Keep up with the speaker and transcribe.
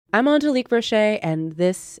I'm Angélique Rocher, and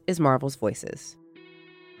this is Marvel's Voices.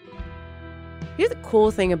 Here's the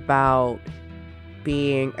cool thing about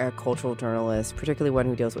being a cultural journalist, particularly one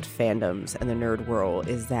who deals with fandoms and the nerd world,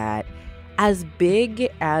 is that as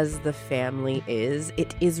big as the family is,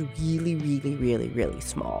 it is really, really, really, really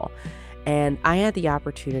small. And I had the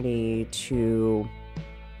opportunity to,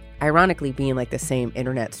 ironically, be in like the same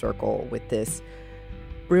internet circle with this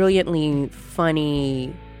brilliantly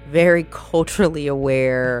funny, very culturally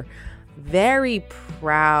aware, very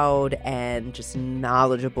proud and just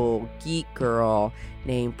knowledgeable geek girl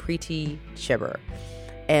named Preeti Chhibber.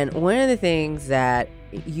 And one of the things that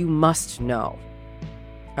you must know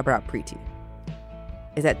about Preeti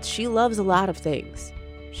is that she loves a lot of things.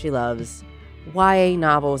 She loves YA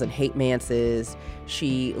novels and hate manses.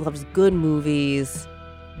 She loves good movies.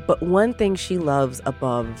 But one thing she loves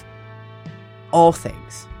above all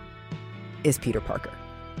things is Peter Parker.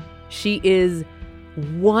 She is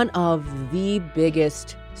one of the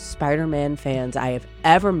biggest Spider-Man fans I have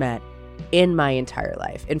ever met in my entire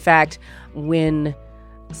life. In fact, when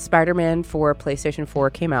Spider-Man for PlayStation 4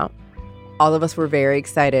 came out, all of us were very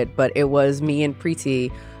excited, but it was me and Preeti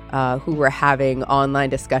who were having online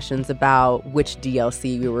discussions about which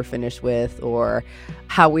DLC we were finished with, or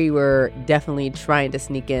how we were definitely trying to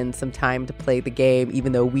sneak in some time to play the game,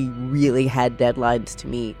 even though we really had deadlines to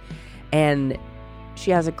meet. And she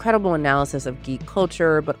has incredible analysis of geek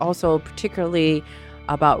culture, but also particularly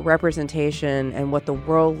about representation and what the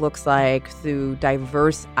world looks like through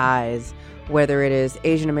diverse eyes, whether it is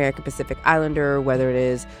Asian American Pacific Islander, whether it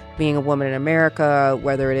is being a woman in America,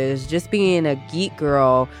 whether it is just being a geek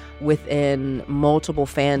girl within multiple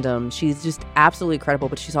fandoms. She's just absolutely incredible,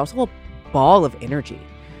 but she's also a ball of energy.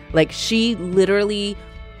 Like, she literally,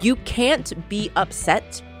 you can't be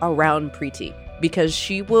upset around Preeti because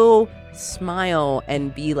she will smile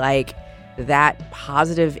and be like that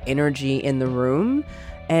positive energy in the room.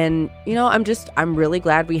 And, you know, I'm really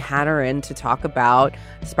glad we had her in to talk about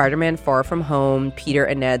Spider-Man Far From Home, Peter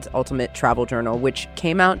and Ned's Ultimate Travel Journal, which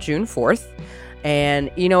came out June 4th.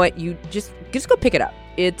 And you know what? You just go pick it up.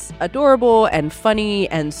 It's adorable and funny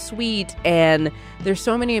and sweet. And there's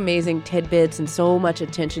so many amazing tidbits and so much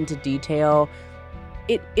attention to detail.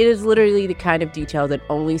 It is literally the kind of detail that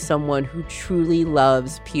only someone who truly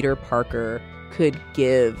loves Peter Parker could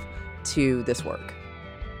give to this work.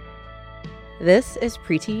 This is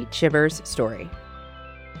Preeti Chhibber's story.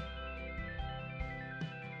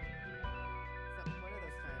 One of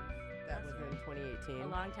those times that was in 2018. A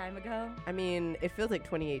long time ago. I mean, it feels like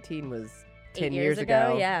 2018 was 10 8 years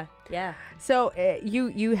ago. Yeah. So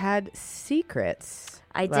you had secrets.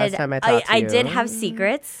 I did. Last time I talked to you. I did have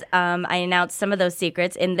secrets. I announced some of those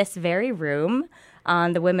secrets in this very room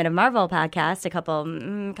on the Women of Marvel podcast a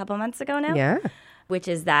couple months ago now. Yeah. Which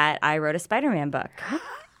is that I wrote a Spider-Man book.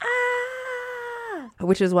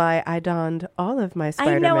 Which is why I donned all of my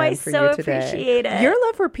Spider-Man I know, I for so you today. appreciate it. Your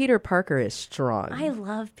love for Peter Parker is strong. I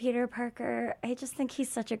love Peter Parker. I just think he's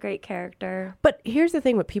such a great character. But here's the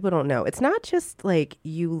thing, what people don't know. It's not just like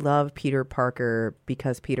you love Peter Parker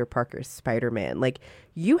because Peter Parker is Spider-Man. Like,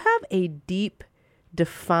 you have a deep,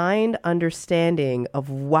 defined understanding of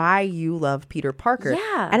why you love Peter Parker.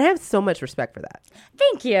 Yeah. And I have so much respect for that.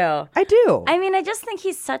 Thank you. I do. I mean, I just think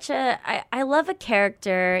he's such I love a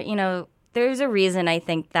character, you know. There's a reason I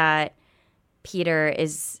think that Peter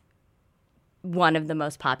is one of the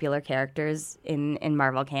most popular characters in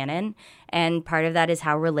Marvel canon. And part of that is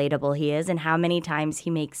how relatable he is and how many times he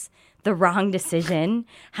makes the wrong decision.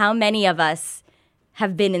 How many of us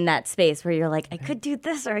have been in that space where you're like, I could do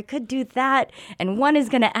this or I could do that. And one is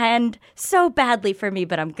going to end so badly for me,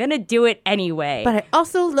 but I'm going to do it anyway. But I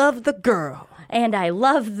also love the girl. And I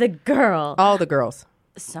love the girl. All the girls.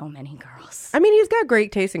 So many girls. I mean, he's got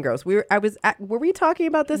great taste in girls. Were we talking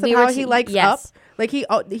about this and how he likes yes. up? Like he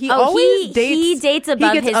always dates. He dates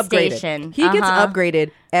above he gets his upgraded. station. He gets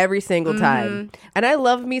upgraded every single time. And I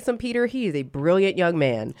love me some Peter. He is a brilliant young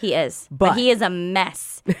man. He is. But he is a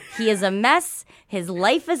mess. He is a mess. His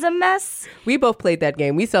life is a mess. We both played that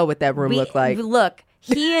game. We saw what that room looked like. Look,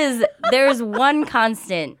 he is. There's one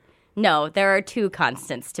constant. No, there are two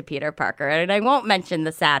constants to Peter Parker, and I won't mention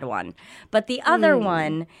the sad one. But the other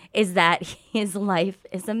one is that his life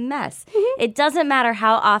is a mess. It doesn't matter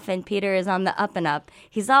how often Peter is on the up and up.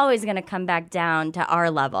 He's always going to come back down to our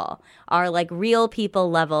level, our like real people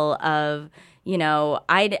level of, you know,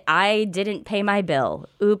 I didn't pay my bill.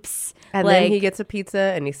 Oops. And like, then he gets a pizza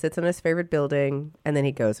and he sits in his favorite building and then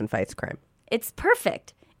he goes and fights crime. It's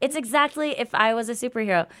perfect. It's exactly if I was a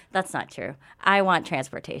superhero. That's not true. I want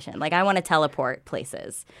transportation. Like, I want to teleport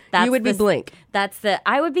places. You would be Blink.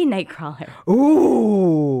 I would be Nightcrawler.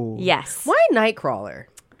 Ooh. Yes. Why Nightcrawler?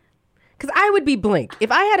 Because I would be Blink.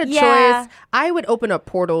 If I had a Yeah. choice, I would open up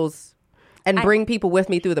portals and bring people with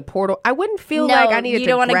me through the portal. I wouldn't feel like I needed to grab. You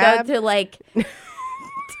don't want to go to like...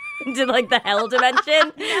 to like the hell dimension.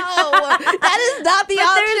 No, that is not the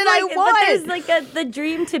option I want. But there's like the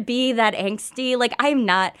dream to be that angsty. Like I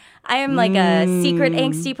am like a secret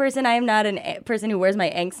angsty person. I am not a person who wears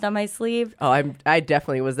my angst on my sleeve. Oh, I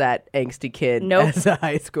definitely was that angsty kid as a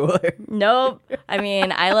high schooler. Nope. I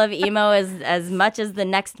mean, I love emo as much as the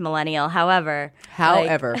next millennial. However,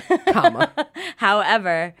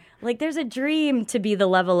 like there's a dream to be the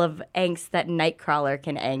level of angst that Nightcrawler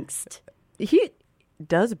can angst. He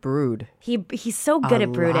does brood. He's so good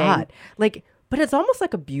at brooding. Lot. Like, but it's almost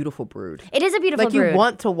like a beautiful brood. It is a beautiful brood. Like you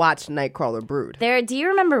want to watch Nightcrawler brood. Do you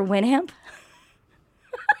remember Winamp?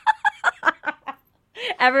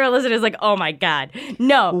 Everyone listening is like, oh my God.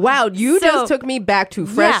 No. Wow, you just took me back to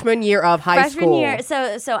freshman year of high school. Year.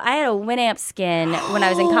 So I had a Winamp skin when I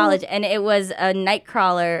was in college, and it was a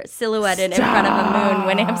Nightcrawler silhouetted in front of a moon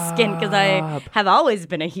Winamp skin because I have always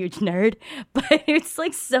been a huge nerd. But it's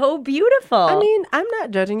like so beautiful. I mean, I'm not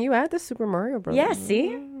judging you. I had the Super Mario Bros. Yeah,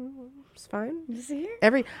 see? It's fine. See?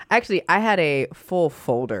 Actually, I had a full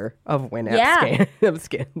folder of Winamp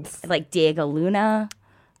skins. Like Diego Luna.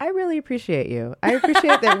 I really appreciate you. I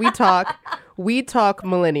appreciate that we talk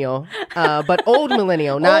millennial, but old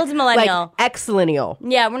millennial, not old millennial. Like ex-millennial.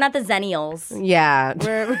 Yeah, we're not the zennials. Yeah.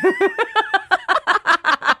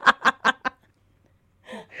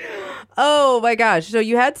 Oh my gosh. So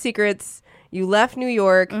you had secrets. You left New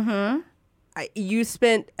York. Mm-hmm. You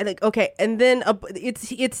spent and then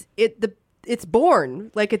it's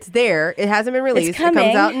born. Like it's there. It hasn't been released. It comes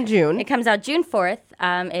out in June. It comes out June 4th.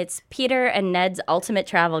 It's Peter and Ned's Ultimate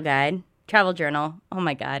Travel Guide. Travel journal. Oh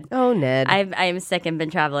my God. Oh, Ned. I'm sick and been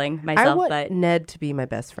traveling myself. I want Ned to be my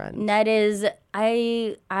best friend. Ned is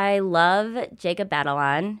I love Jacob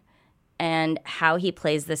Batalon and how he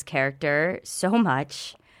plays this character so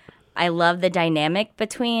much. I love the dynamic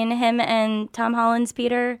between him and Tom Holland's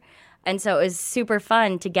Peter. And so it was super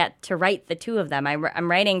fun to get to write the two of them. I'm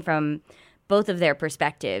writing from both of their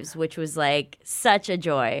perspectives, which was like such a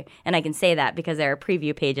joy. And I can say that because there are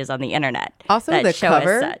preview pages on the internet. Also, that the show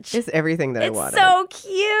cover such. is everything that I wanted. It's so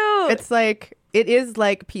cute. It's like, it is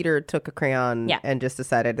like Peter took a crayon and just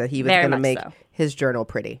decided that he was going to make his journal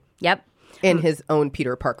pretty. Yep. In his own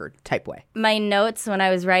Peter Parker type way. My notes when I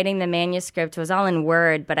was writing the manuscript was all in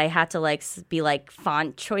Word, but I had to be like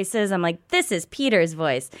font choices. I'm like, this is Peter's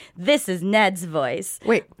voice. This is Ned's voice.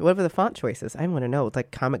 Wait, what were the font choices? I want to know. It's like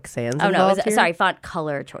Comic Sans Oh, no, here? font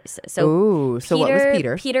color choices. So what was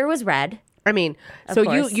Peter? Peter was red. I mean, so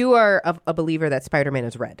you are a believer that Spider-Man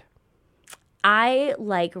is red. I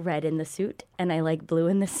like red in the suit, and I like blue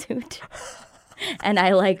in the suit. And I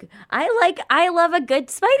love a good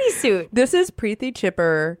Spidey suit. This is Preeti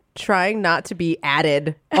Chhibber trying not to be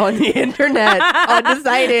added on the internet on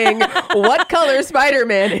deciding what color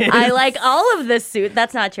Spider-Man is. I like all of the suit.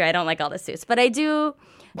 That's not true. I don't like all the suits, but I do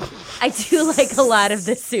like a lot of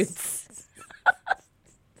the suits.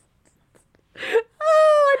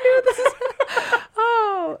 Oh, I knew this is...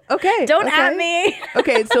 Oh, okay. Don't at me.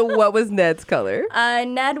 Okay, so what was Ned's color?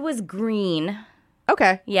 Ned was green.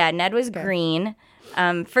 Okay. Yeah, Ned was green.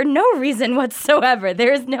 For no reason whatsoever.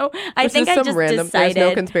 There's no... I think I just decided... There's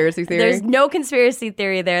no conspiracy theory? There's no conspiracy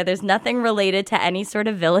theory there. There's nothing related to any sort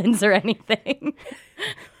of villains or anything.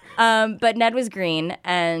 But Ned was green,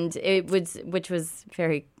 and which was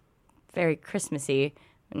very, very Christmassy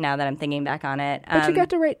now that I'm thinking back on it. But you got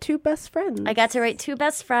to write two best friends. I got to write two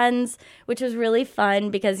best friends, which was really fun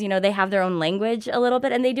because, they have their own language a little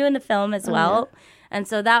bit, and they do in the film as well. Yeah. And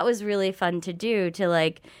so that was really fun to do,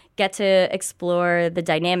 to get to explore the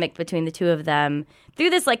dynamic between the two of them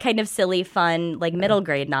through this kind of silly, fun, middle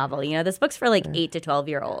grade novel. This book's for 8 to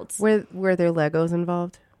 12-year-olds. Were there Legos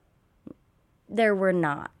involved? There were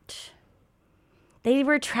not. They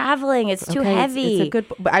were traveling. It's too heavy. It's a good.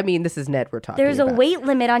 But I mean, this is Ned we're talking There's about. a weight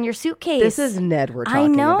limit on your suitcase. This is Ned we're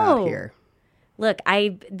talking about here. Look, their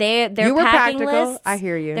you were packing practical. lists. I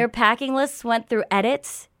hear you. Their packing lists went through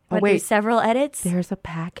edits. Went through several edits. There's a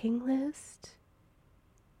packing list?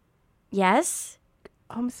 Yes.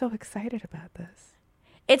 Oh, I'm so excited about this.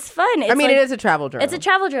 It's fun. It is a travel journal. It's a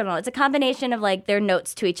travel journal. It's a combination of their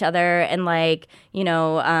notes to each other and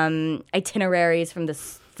itineraries from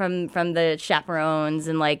the chaperones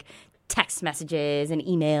and text messages and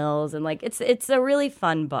emails and it's a really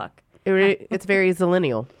fun book. It's very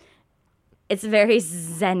zillennial. It's very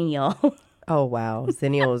zennial. Oh wow,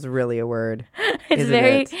 zennial is really a word.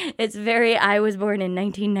 It's very. I was born in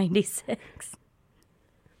 1996.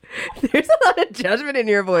 There's a lot of judgment in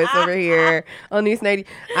your voice over here on these 90.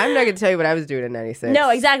 I'm not going to tell you what I was doing in 96. No,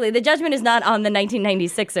 exactly. The judgment is not on the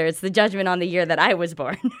 1996er. It's the judgment on the year that I was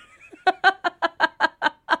born.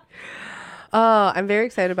 I'm very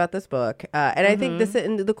excited about this book. And I think this,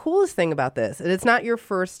 and the coolest thing about this, and it's not your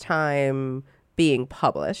first time being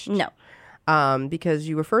published. No. Because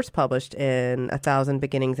you were first published in 1,000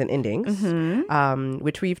 Beginnings and Endings,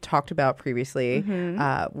 which we've talked about previously,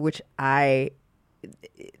 which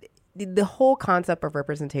the whole concept of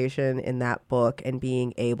representation in that book and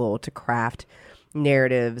being able to craft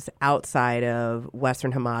narratives outside of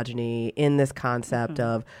Western homogeny in this concept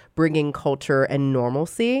of bringing culture and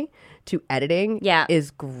normalcy to editing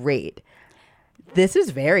is great. This is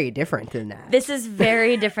very different than that. This is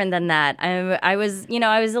very different than that. I was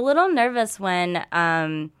a little nervous when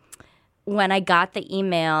I got the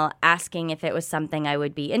email asking if it was something I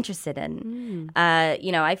would be interested in.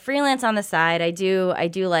 I freelance on the side. I do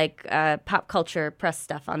like pop culture press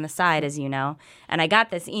stuff on the side, as you know. And I got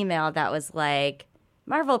this email that was like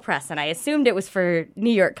Marvel Press, and I assumed it was for New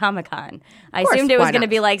York Comic Con. I assumed it was going to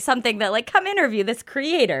be like something that like, come interview this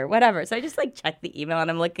creator, whatever. So I just like checked the email and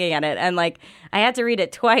I'm looking at it, and like I had to read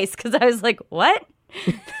it twice because I was like, what?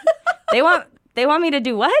 They want me to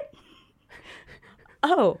do what?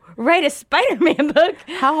 Oh, write a Spider-Man book.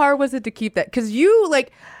 How hard was it to keep that? Because you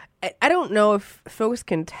like, I don't know if folks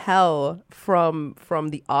can tell from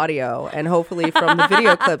the audio and hopefully from the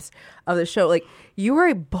video clips of the show, like you were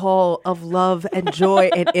a ball of love and joy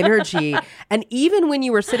and energy. And even when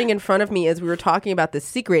you were sitting in front of me as we were talking about The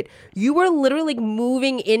Secret, you were literally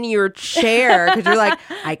moving in your chair because you're like,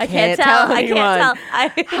 I can't tell anyone. I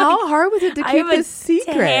can't tell. How hard was it to keep this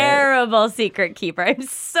secret? Terrible secret keeper. I'm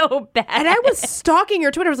so bad. And I was stalking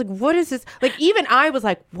your Twitter. I was like, what is this? Like, even I was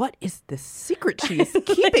like, what is the secret she's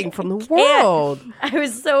keeping from the world? I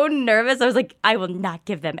was so nervous. I was like, I will not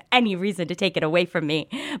give them any reason to take it away from me.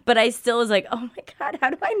 But I still was like, oh my God, how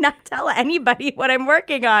do I not tell anybody what I'm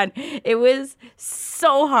working on? It was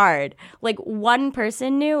so hard. Like one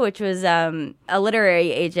person knew, which was a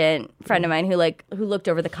literary agent friend of mine who looked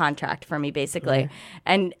over the contract for me basically.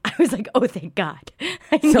 And I was like, oh, thank God.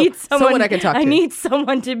 I need someone I can talk to. I need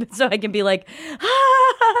someone so I can be like,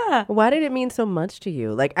 ah. Why did it mean so much to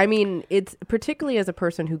you? Like, I mean, it's particularly as a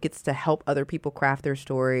person who gets to help other people craft their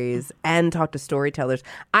stories and talk to storytellers.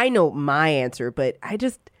 I know my answer, but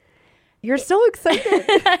you're so excited.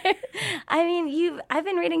 I mean, I've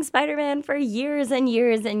been reading Spider-Man for years and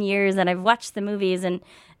years and years, and I've watched the movies. And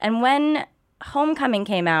when Homecoming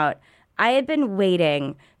came out, I had been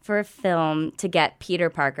waiting for a film to get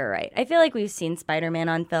Peter Parker right. I feel like we've seen Spider-Man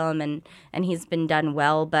on film, and he's been done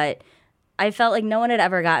well, but I felt like no one had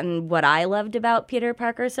ever gotten what I loved about Peter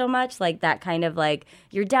Parker so much, like that kind of like,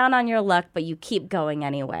 you're down on your luck, but you keep going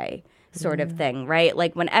anyway. Sort of thing, right?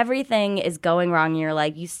 Like when everything is going wrong in your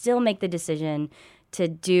life, you still make the decision to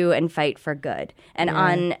do and fight for good, and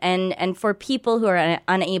and for people who are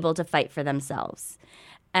unable to fight for themselves.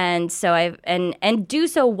 And so and do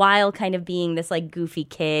so while kind of being this like goofy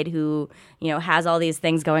kid who, has all these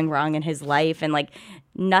things going wrong in his life, and like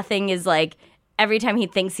nothing is like, every time he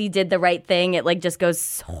thinks he did the right thing, it like just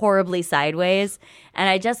goes horribly sideways. And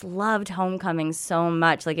I just loved Homecoming so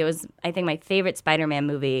much. Like it was, I think, my favorite Spider-Man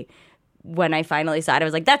movie. When I finally saw it, I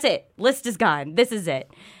was like, that's it. List is gone. This is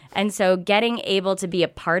it. And so getting able to be a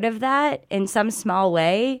part of that in some small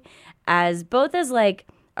way, as both as like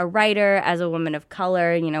a writer, as a woman of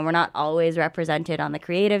color, we're not always represented on the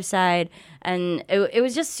creative side. And it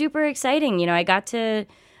was just super exciting. I got to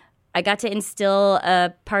instill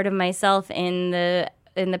a part of myself in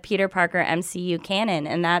the Peter Parker MCU canon.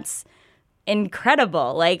 And that's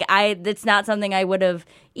incredible. Like it's not something I would have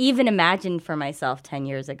even imagined for myself 10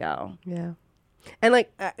 years ago. Yeah. And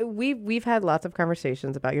like we've had lots of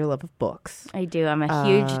conversations about your love of books. I do. I'm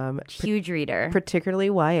a huge reader, particularly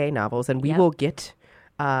YA novels, and we will get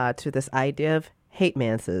to this idea of hate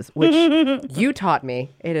manses, which you taught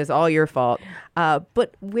me. It is all your fault.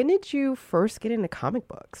 But when did you first get into comic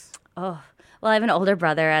books? Oh, well, I have an older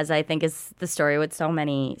brother, as I think is the story with so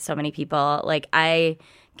many people. Like I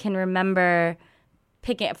can remember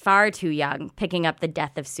far too young, picking up the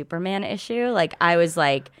Death of Superman issue. Like I was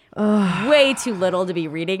like way too little to be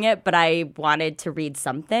reading it, but I wanted to read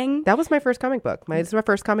something. That was my first comic book. This is my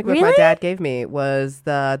first comic book Really? my dad gave me was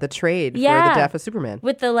the trade for the Death of Superman.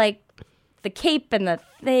 With the cape and the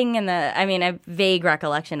thing and I have vague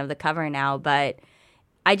recollection of the cover now, but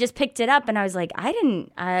I just picked it up and I was like,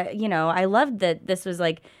 I loved that this was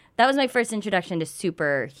like that was my first introduction to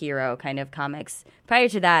superhero kind of comics. Prior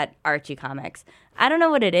to that, Archie comics. I don't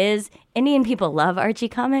know what it is. Indian people love Archie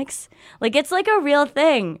comics. Like, it's like a real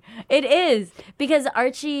thing. It is. Because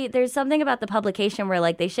Archie, there's something about the publication where,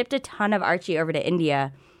 like, they shipped a ton of Archie over to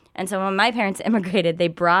India. And so when my parents immigrated, they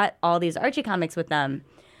brought all these Archie comics with them.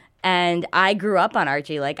 And I grew up on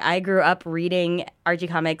Archie. Like, I grew up reading Archie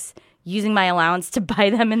comics, using my allowance to buy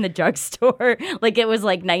them in the drugstore. Like, it was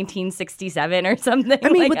like 1967 or something. I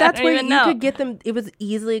mean, like, but that's where you know. could get them. It was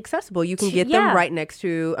easily accessible. You can get them right next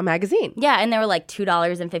to a magazine. Yeah, and they were like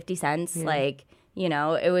 $2.50. Yeah. Like, you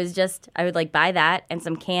know, it was just, I would like buy that and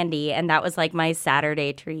some candy, and that was like my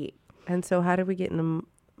Saturday treat. And so how did we get into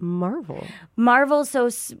Marvel? Marvel, so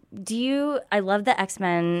I love the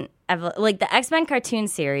X-Men, like the X-Men cartoon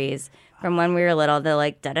series from when we were little. They're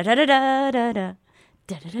like, da-da-da-da-da-da-da.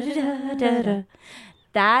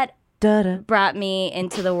 That brought me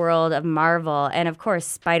into the world of Marvel, and of course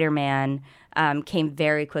Spider-Man came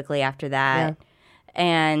very quickly after that. Yeah.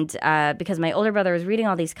 And because my older brother was reading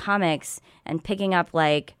all these comics and picking up,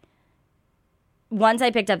 like, once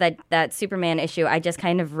I picked up that Superman issue, I just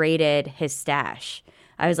kind of raided his stash.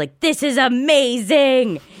 I was like, this is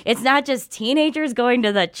amazing. It's not just teenagers going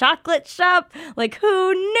to the chocolate shop. Like,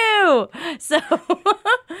 who knew? So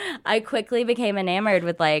I quickly became enamored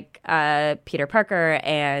with, like, Peter Parker,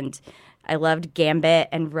 and I loved Gambit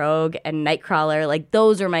and Rogue and Nightcrawler. Like,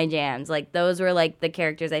 those were my jams. Like, those were, like, the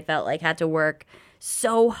characters I felt like had to work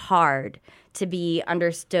so hard to be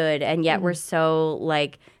understood, and yet were so,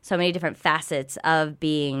 like, so many different facets of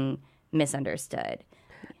being misunderstood.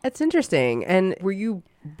 That's interesting. And were you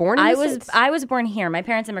born in the States? I was born here. My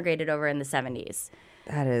parents immigrated over in the 70s.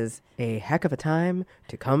 That is a heck of a time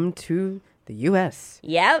to come to the U.S.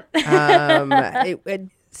 Yep.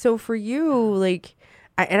 So for you, like,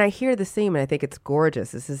 I hear the same, and I think it's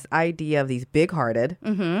gorgeous. It's this idea of these big-hearted,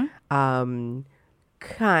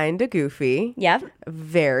 kind of goofy,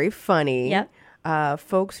 very funny,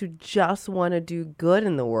 folks who just want to do good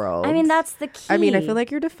in the world. I mean, that's the key. I mean, I feel like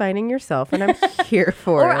you're defining yourself, and I'm here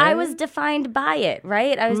for it. Or I was defined by it,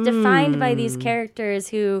 right? I was defined by these characters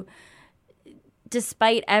who,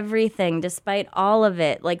 despite everything, despite all of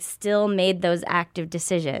it, like, still made those active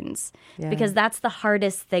decisions. Yeah. Because that's the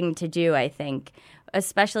hardest thing to do, I think.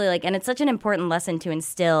 Especially, like, and it's such an important lesson to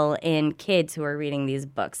instill in kids who are reading these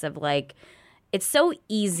books of, like, it's so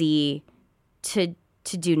easy to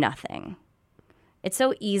do nothing. It's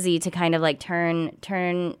so easy to kind of, like,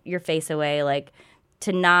 turn your face away, like,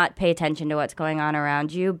 to not pay attention to what's going on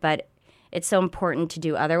around you, but it's so important to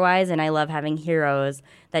do otherwise, and I love having heroes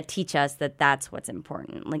that teach us that that's what's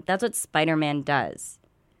important. Like, that's what Spider-Man does.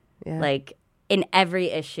 Yeah. Like, in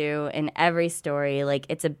every issue, in every story, like,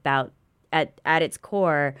 it's about, at its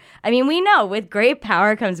core, I mean, we know with great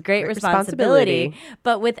power comes great responsibility,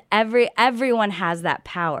 but with everyone has that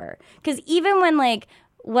power. Because even when, like,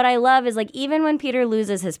 what I love is, like, even when Peter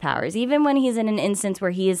loses his powers, even when he's in an instance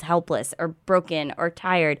where he is helpless or broken or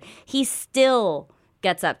tired, he still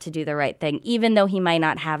gets up to do the right thing, even though he might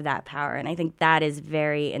not have that power. And I think that is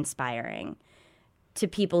very inspiring to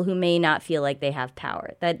people who may not feel like they have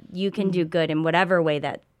power, that you can do good in whatever way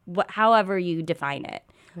however you define it.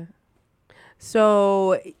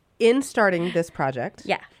 So in starting this project,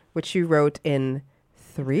 which you wrote in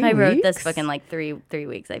 3 weeks? I wrote this book in like three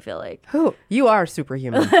weeks, I feel like. Oh, you are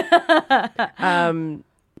superhuman.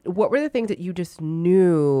 What were the things that you just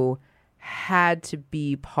knew had to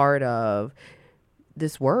be part of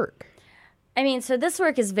this work? I mean, so this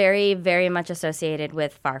work is very, very much associated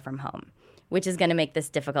with Far From Home, which is going to make this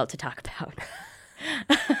difficult to talk about.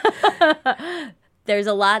 There's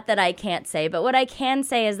a lot that I can't say, but what I can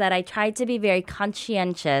say is that I tried to be very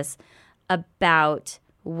conscientious about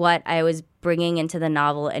what I was bringing into the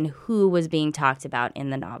novel and who was being talked about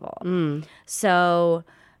in the novel. So,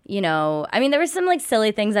 you know, I mean, there were some, like,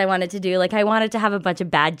 silly things I wanted to do. Like, I wanted to have a bunch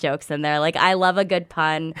of bad jokes in there. Like, I love a good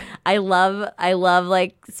pun. I love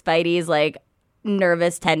like Spidey's, like,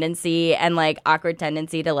 nervous tendency and, like, awkward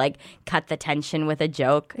tendency to, like, cut the tension with a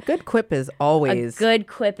joke. A good quip is always so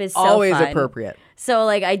always fun. Appropriate. So,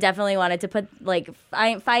 like, I definitely wanted to put, like,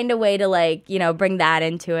 find a way to, like, you know, bring that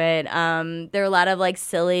into it. There were a lot of, like,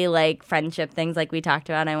 silly, like, friendship things, like we talked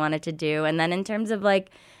about, I wanted to do. And then in terms of,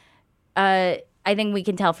 like, I think we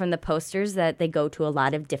can tell from the posters that they go to a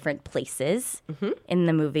lot of different places in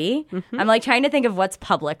the movie. I'm, like, trying to think of what's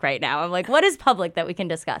public right now. I'm like, what is public that we can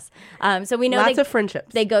discuss? So we know lots of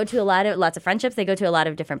friendships. They go to lots of friendships. They go to a lot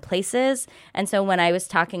of different places. And so when I was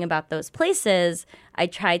talking about those places, I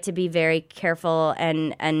tried to be very careful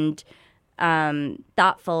and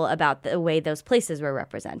thoughtful about the way those places were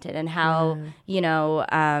represented and how, you know,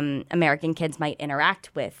 American kids might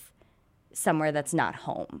interact with somewhere that's not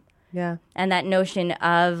home. Yeah. And that notion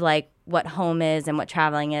of like what home is and what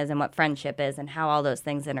traveling is and what friendship is and how all those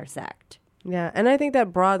things intersect. Yeah. And I think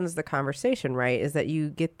that broadens the conversation, right? Is that you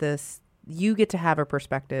get to have a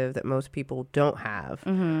perspective that most people don't have,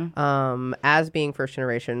 as being first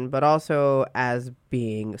generation, but also as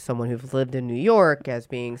being someone who's lived in New York, as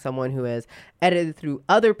being someone who has edited through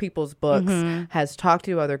other people's books, has talked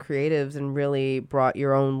to other creatives and really brought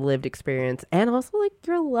your own lived experience and also like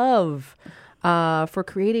your love for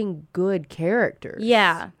creating good characters.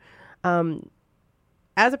 Yeah.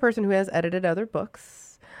 As a person who has edited other books,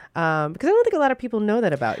 because I don't think a lot of people know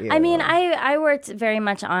that about you. I mean, I worked very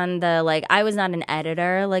much on the, like, I was not an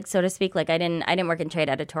editor, like, so to speak. Like, I didn't work in trade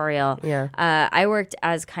editorial. Yeah. I worked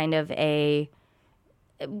as kind of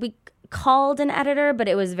we called an editor, but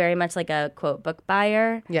it was very much like a, quote, book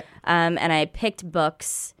buyer. Yeah. And I picked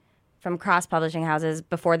books from cross-publishing houses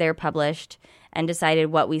before they were published and decided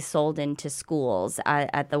what we sold into schools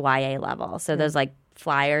at the YA level. So those, like,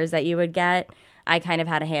 flyers that you would get, I kind of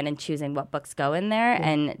had a hand in choosing what books go in there. Yeah.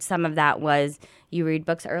 And some of that was you read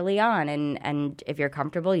books early on, and if you're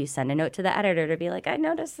comfortable, you send a note to the editor to be like, I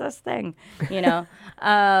noticed this thing, you know.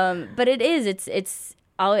 But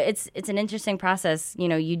it's an interesting process. You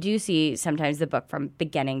know, you do see sometimes the book from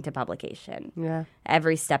beginning to publication,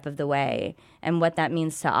 every step of the way, and what that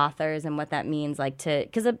means to authors and what that means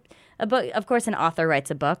because a book, of course, an author writes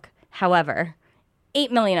a book. However,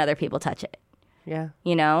 8 million other people touch it. Yeah.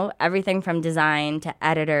 You know, everything from design to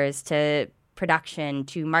editors to production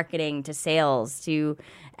to marketing to sales to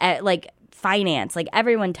like finance, like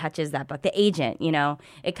everyone touches that book. The agent, you know,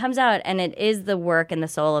 it comes out and it is the work and the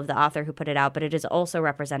soul of the author who put it out, but it is also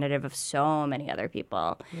representative of so many other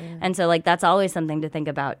people. Yeah. And so like that's always something to think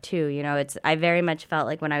about too. You know, I very much felt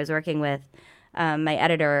like when I was working with my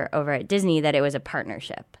editor over at Disney that it was a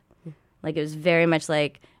partnership. Like it was very much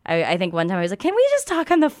like, I think one time I was like, can we just talk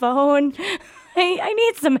on the phone? I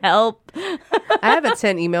need some help. I have a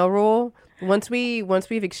 10 email rule. Once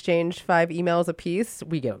we've exchanged 5 emails apiece,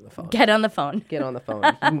 we get on the phone. Get on the phone. Get on the phone.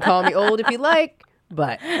 You can call me old if you like,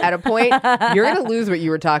 but at a point, you're going to lose what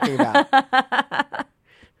you were talking about.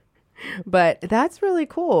 But that's really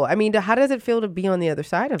cool. I mean, how does it feel to be on the other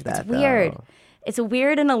side of that? It's weird. Though? It's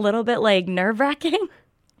weird and a little bit like nerve-wracking.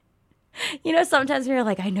 You know, sometimes you're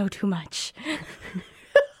like, I know too much.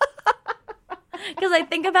 Because I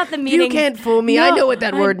think about the meetings. You can't fool me. No, I know what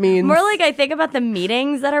that word means. More like I think about the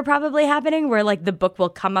meetings that are probably happening where like the book will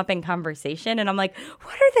come up in conversation and I'm like,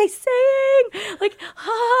 what are they saying? Like,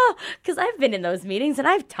 because I've been in those meetings and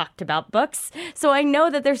I've talked about books. So I know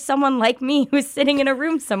that there's someone like me who's sitting in a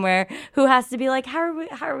room somewhere who has to be like, how are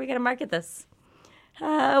we going to market this?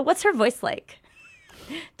 What's her voice like?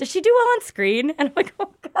 Does she do well on screen? And I'm like,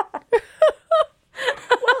 oh, God.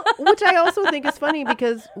 Well, which I also think is funny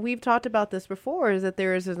because we've talked about this before, is that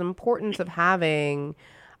there is an importance of having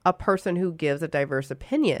a person who gives a diverse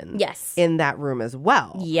opinion in that room as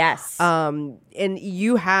well. Yes. And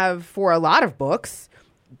you have, for a lot of books,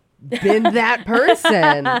 been that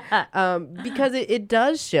person because it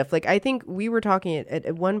does shift. Like, I think we were talking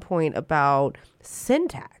at one point about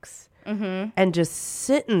syntax. Mm-hmm. And just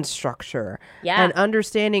sentence structure and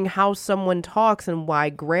understanding how someone talks and why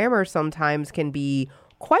grammar sometimes can be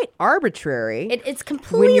quite arbitrary. It's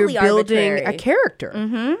completely when you're building arbitrary. A character,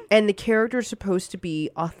 and the character is supposed to be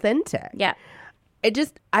authentic. Yeah,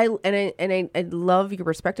 I love your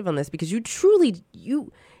perspective on this because you truly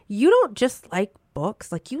you don't just like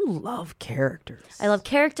books, like you love characters. I love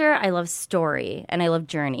character, I love story, and I love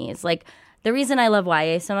journeys. Like the reason I love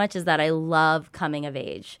YA so much is that I love coming of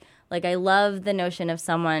age. Like, I love the notion of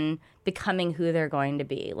someone becoming who they're going to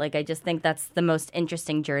be. Like, I just think that's the most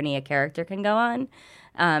interesting journey a character can go on.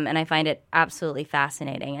 And I find it absolutely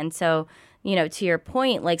fascinating. And so, you know, to your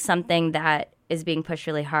point, like something that is being pushed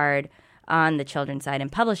really hard on the children's side in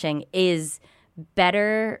publishing is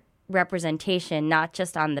better representation, not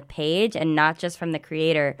just on the page and not just from the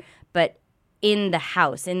creator, but in the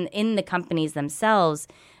house, in the companies themselves,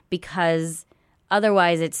 because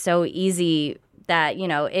otherwise it's so easy that, you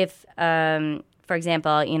know, if, for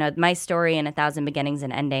example, you know, my story in 1,000 Beginnings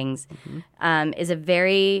and Endings is a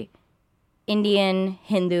very Indian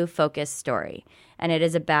Hindu focused story. And it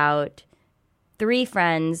is about 3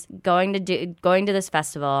 friends going to this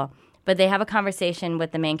festival, but they have a conversation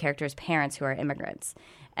with the main character's parents who are immigrants.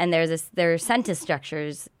 And there are sentence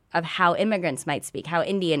structures of how immigrants might speak, how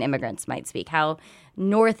Indian immigrants might speak, how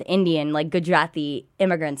North Indian, like Gujarati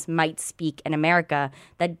immigrants might speak in America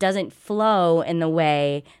that doesn't flow in the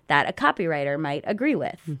way that a copywriter might agree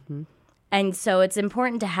with. Mm-hmm. And so it's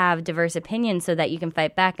important to have diverse opinions so that you can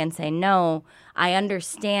fight back and say, no, I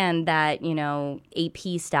understand that,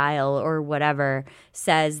 AP style or whatever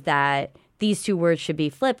says that these two words should be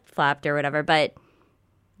flip-flopped or whatever, but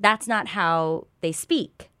that's not how they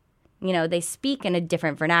speak. They speak in a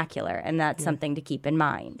different vernacular, and that's something to keep in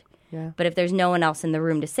mind. Yeah. But if there's no one else in the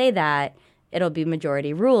room to say that, it'll be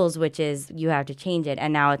majority rules, which is you have to change it,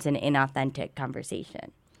 and now it's an inauthentic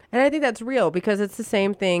conversation. And I think that's real because it's the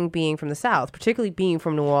same thing being from the South, particularly being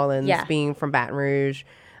from New Orleans, being from Baton Rouge.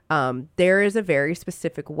 There is a very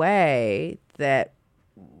specific way that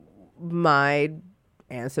my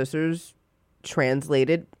ancestors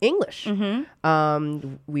translated English.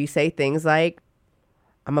 We say things like,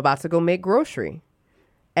 I'm about to go make grocery.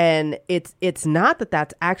 And it's not that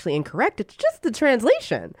that's actually incorrect. It's just the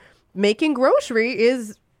translation. Making grocery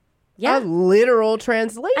is a literal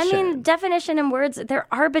translation. I mean, definition and words, they're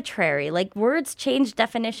arbitrary. Like, words change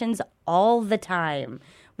definitions all the time.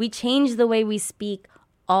 We change the way we speak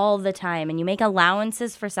all the time. And you make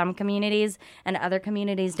allowances for some communities, and other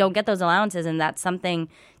communities don't get those allowances. And that's something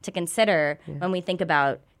to consider when we think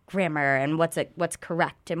about grammar and what's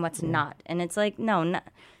correct and what's not. And it's like, no,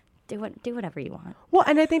 do whatever you want. Well,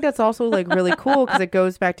 and I think that's also like really cool because it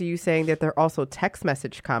goes back to you saying that there are also text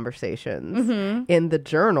message conversations in the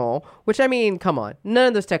journal, which, I mean, come on. None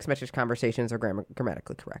of those text message conversations are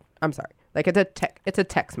grammatically correct. I'm sorry. Like, it's a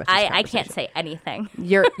text message I can't say anything.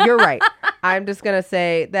 You're right. I'm just going to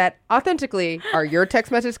say that authentically, are your text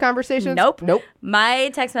message conversations? Nope.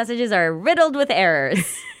 My text messages are riddled with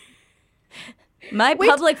errors. My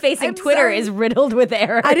public-facing Twitter is riddled with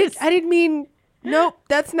errors. I didn't mean... Nope,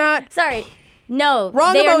 that's not. Sorry. No.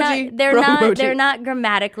 Wrong emoji. They're not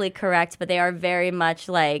grammatically correct, but they are very much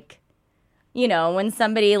like, when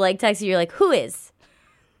somebody like texts you, you're like, who is?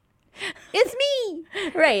 It's me.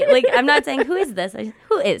 Right. Like, I'm not saying who is this.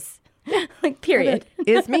 Who is? Like, period.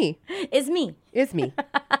 Is me. Is me. Is me.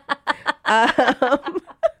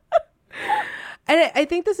 And I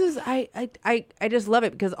think this is, I just love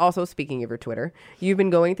it because also, speaking of your Twitter, you've been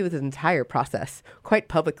going through this entire process quite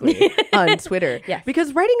publicly on Twitter. Yes.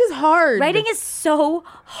 Because writing is hard. Writing is so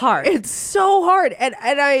hard. It's so hard. And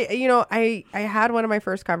I had one of my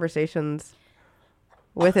first conversations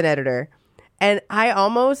with an editor, and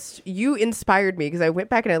you inspired me because I went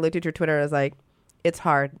back and I looked at your Twitter and I was like, it's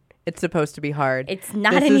hard. It's supposed to be hard. It's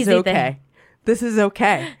not an easy thing. This is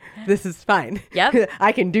okay. This is fine. Yep.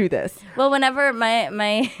 I can do this. Well, whenever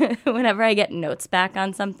whenever I get notes back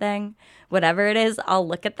on something, whatever it is, I'll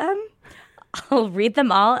look at them. I'll read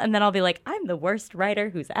them all, and then I'll be like, I'm the worst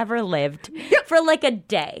writer who's ever lived. Yep. For like a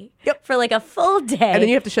day. Yep. For like a full day. And then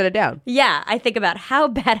you have to shut it down. Yeah. I think about how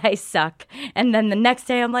bad I suck. And then the next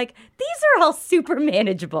day I'm like, these are all super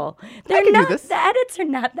manageable. I can do this. The edits are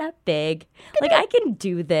not that big. I can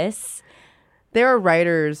do this. There are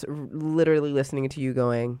writers literally listening to you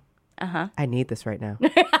going, I need this right now.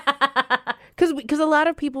 Because a lot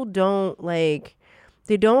of people don't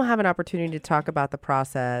they don't have an opportunity to talk about the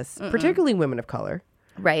process, particularly women of color.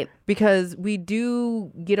 Right. Because we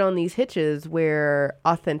do get on these hitches where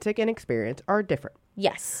authentic and experience are different.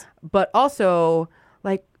 Yes. But also,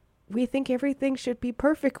 we think everything should be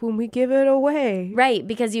perfect when we give it away. Right.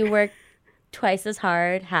 Because you work twice as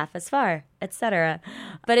hard, half as far, etc.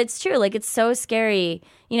 But it's true. It's so scary.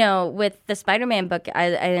 With the Spider-Man book,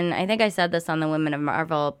 and I think I said this on the Women of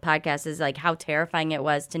Marvel podcast, is how terrifying it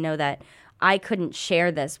was to know that I couldn't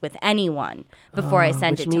share this with anyone before I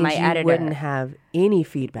sent it to my editor. You wouldn't have any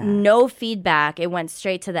feedback. No feedback. It went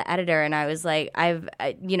straight to the editor, and I was like,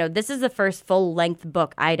 this is the first full-length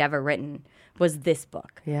book I'd ever written. Was this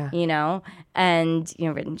book. Yeah. And,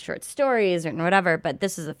 written short stories, written whatever, but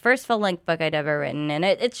this is the first full-length book I'd ever written, and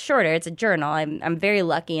it's shorter. It's a journal. I'm very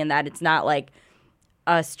lucky in that it's not like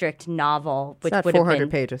a strict novel, which would have been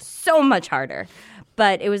pages. So much harder.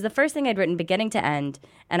 But it was the first thing I'd written beginning to end,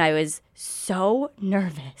 and I was so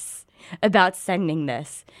nervous about sending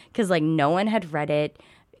this because, no one had read it.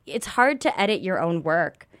 It's hard to edit your own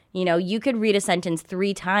work. You could read a sentence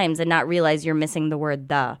 3 times and not realize you're missing the word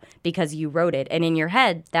the because you wrote it. And in your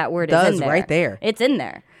head, that word is in there. Right there. It's in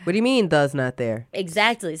there. What do you mean the's not there?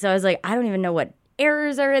 Exactly. So I was like, I don't even know what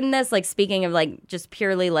errors are in this. Speaking of just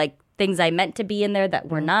purely things I meant to be in there that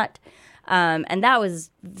were not. And that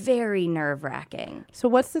was very nerve-wracking. So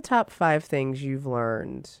what's the top 5 things you've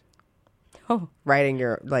learned writing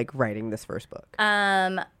this first book?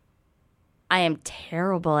 I am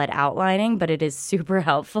terrible at outlining, but it is super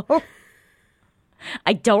helpful.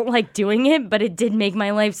 I don't like doing it, but it did make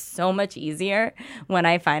my life so much easier when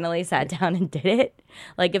I finally sat down and did it.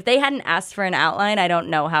 If they hadn't asked for an outline, I don't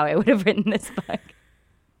know how I would have written this book.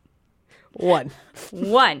 One.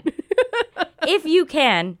 If you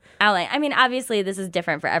can outline. I mean, obviously, this is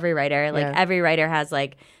different for every writer. Like, every writer has,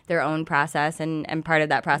 like, their own process, and part of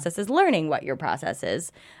that process is learning what your process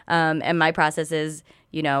is. And my process is,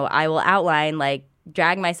 you know, I will outline, like,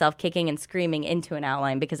 drag myself kicking and screaming into an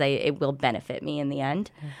outline because it will benefit me in the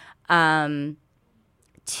end.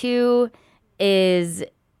 2 is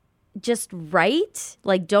just write.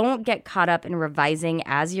 Like, don't get caught up in revising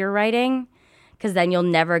as you're writing, because then you'll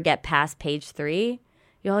never get past page 3.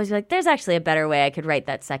 You'll always be like, there's actually a better way I could write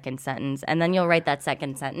that second sentence. And then you'll write that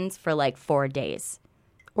second sentence for like 4 days.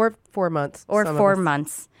 Or 4 months. Or 4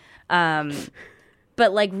 months.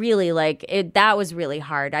 But like really, like that was really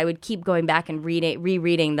hard. I would keep going back and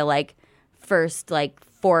rereading the like first like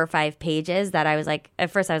 4 or 5 pages that I was like,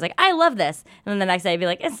 at first I was like, I love this. And then the next day I'd be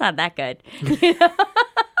like, it's not that good. You know?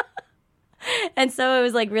 And so it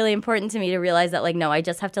was like really important to me to realize that like, no, I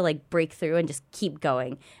just have to like break through and just keep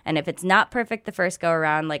going. And if it's not perfect the first go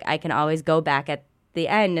around, like I can always go back at the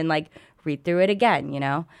end and like read through it again, you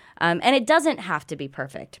know? And it doesn't have to be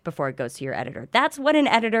perfect before it goes to your editor. That's what an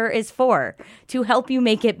editor is for, to help you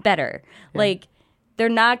make it better. Yeah. Like, they're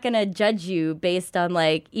not going to judge you based on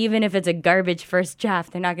like, even if it's a garbage first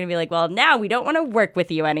draft, they're not going to be like, well, now we don't want to work with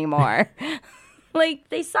you anymore. Like,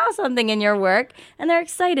 they saw something in your work and they're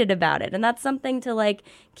excited about it. And that's something to, like,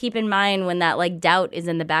 keep in mind when that, like, doubt is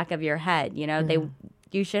in the back of your head. You know,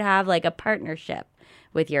 you should have, like, a partnership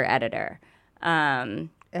with your editor. And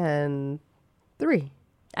 3.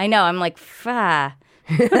 I know. I'm like,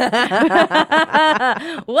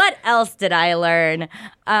 what else did I learn?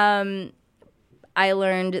 I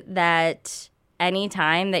learned that any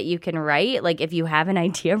time that you can write, like, if you have an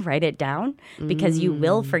idea, write it down because you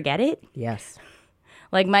will forget it. Yes.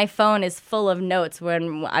 Like, my phone is full of notes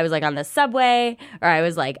when I was, like, on the subway or I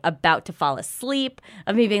was, like, about to fall asleep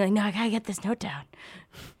of me being like, no, I gotta get this note down.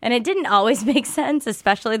 And it didn't always make sense,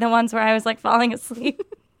 especially the ones where I was, like, falling asleep.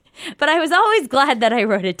 But I was always glad that I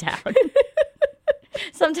wrote it down.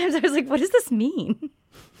 Sometimes I was like, what does this mean?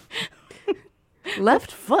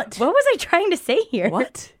 Left foot. What was I trying to say here?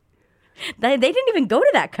 What? They didn't even go to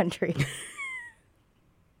that country.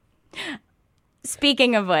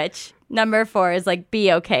 Speaking of which, number 4 is like,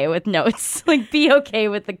 be okay with notes. Like, be okay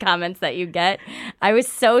with the comments that you get. I was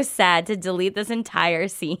so sad to delete this entire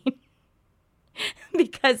scene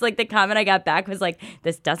because like the comment I got back was like,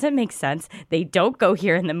 this doesn't make sense. They don't go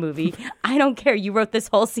here in the movie. I don't care. You wrote this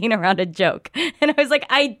whole scene around a joke. And I was like,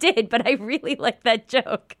 I did, but I really liked that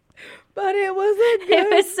joke. But it was a good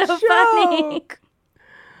It was so joke. funny.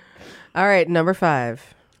 All right, number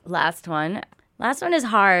 5. Last one is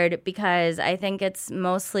hard because I think it's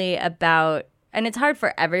mostly about, and it's hard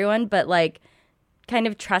for everyone, but like kind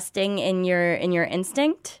of trusting in your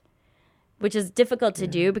instinct, which is difficult to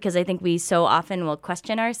do because I think we so often will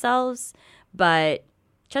question ourselves, but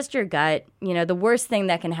trust your gut. You know, the worst thing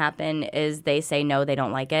that can happen is they say no, they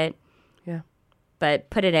don't like it. Yeah. But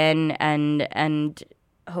put it in and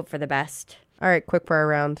hope for the best. All right, quick prayer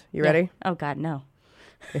round. You ready? Oh God, no.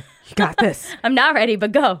 You got this. I'm not ready,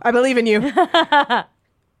 but go. I believe in you.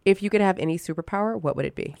 If you could have any superpower, what would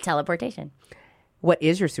it be? Teleportation. What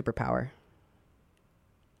is your superpower?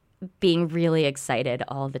 Being really excited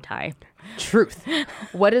all the time. Truth.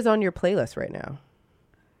 What is on your playlist right now?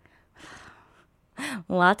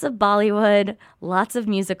 Lots of Bollywood, lots of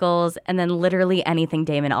musicals, and then literally anything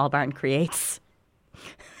Damon Albarn creates.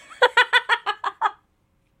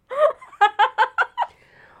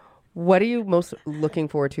 What are you most looking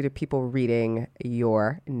forward to people reading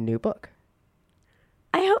your new book?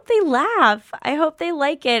 I hope they laugh. I hope they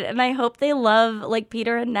like it. And I hope they love like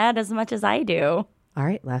Peter and Ned as much as I do. All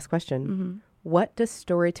right, last question. Mm-hmm. What does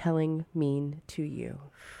storytelling mean to you?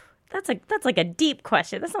 That's like a deep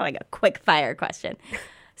question. That's not like a quick fire question.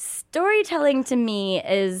 Storytelling to me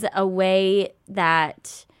is a way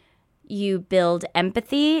that you build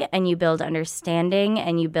empathy and you build understanding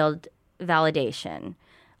and you build validation,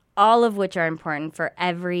 all of which are important for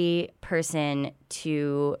every person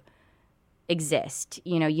to exist.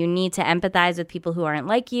 You know, you need to empathize with people who aren't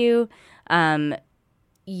like you.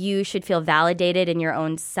 You should feel validated in your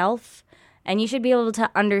own self, and you should be able to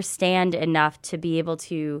understand enough to be able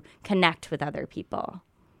to connect with other people.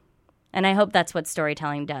 And I hope that's what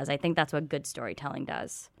storytelling does. I think that's what good storytelling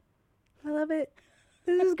does. I love it.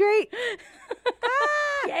 This is great.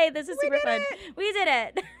 Yay, this is super fun. We did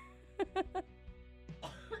it.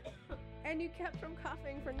 And you kept from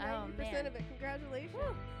coughing for 90% of it. Congratulations.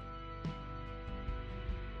 Woo.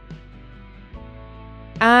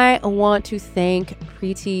 I want to thank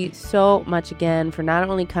Preeti so much again for not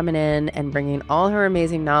only coming in and bringing all her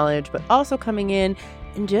amazing knowledge, but also coming in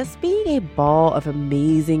and just being a ball of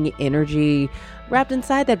amazing energy wrapped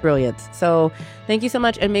inside that brilliance. So thank you so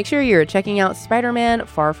much. And make sure you're checking out Spider-Man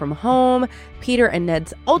Far From Home, Peter and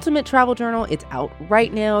Ned's Ultimate Travel Journal. It's out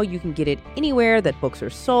right now. You can get it anywhere that books are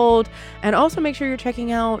sold. And also make sure you're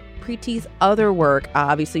checking out Preeti's other work.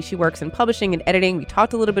 Obviously, she works in publishing and editing. We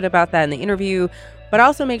talked a little bit about that in the interview. But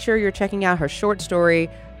also make sure you're checking out her short story,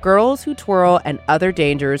 Girls Who Twirl and Other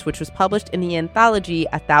Dangers, which was published in the anthology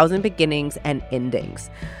 1,000 Beginnings and Endings.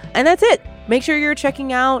 And that's it. Make sure you're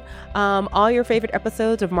checking out all your favorite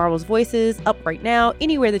episodes of Marvel's Voices up right now,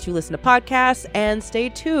 anywhere that you listen to podcasts, and stay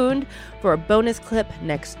tuned for a bonus clip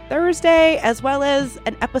next Thursday, as well as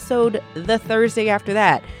an episode the Thursday after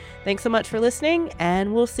that. Thanks so much for listening,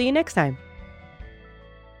 and we'll see you next time.